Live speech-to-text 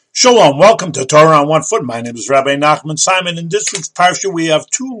Shalom, welcome to Torah on One Foot. My name is Rabbi Nachman Simon. In this week's Parsha, we have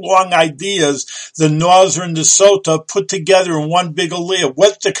two long ideas, the Nazir and the Sota, put together in one big aliyah.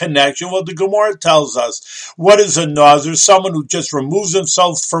 What's the connection? Well, the Gemara tells us. What is a Nazir? Someone who just removes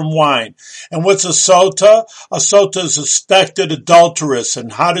himself from wine. And what's a Sota? A Sota is a suspected adulteress.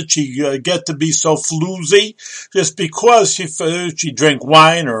 And how did she get to be so floozy? Just because she drank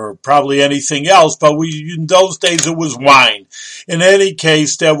wine or probably anything else, but in those days it was wine. In any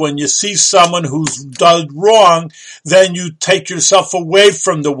case, that when you see someone who's done wrong, then you take yourself away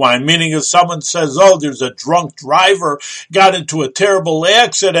from the wine. Meaning if someone says, oh, there's a drunk driver, got into a terrible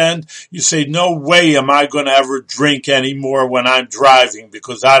accident, you say, no way am I going to ever drink anymore when I'm driving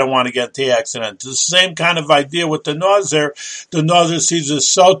because I don't want to get the accident. It's the same kind of idea with the Nazir. The Nazir sees a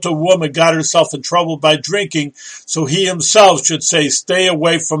Sota woman got herself in trouble by drinking, so he himself should say, stay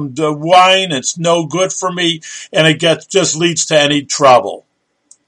away from the wine, it's no good for me, and it just leads to any trouble.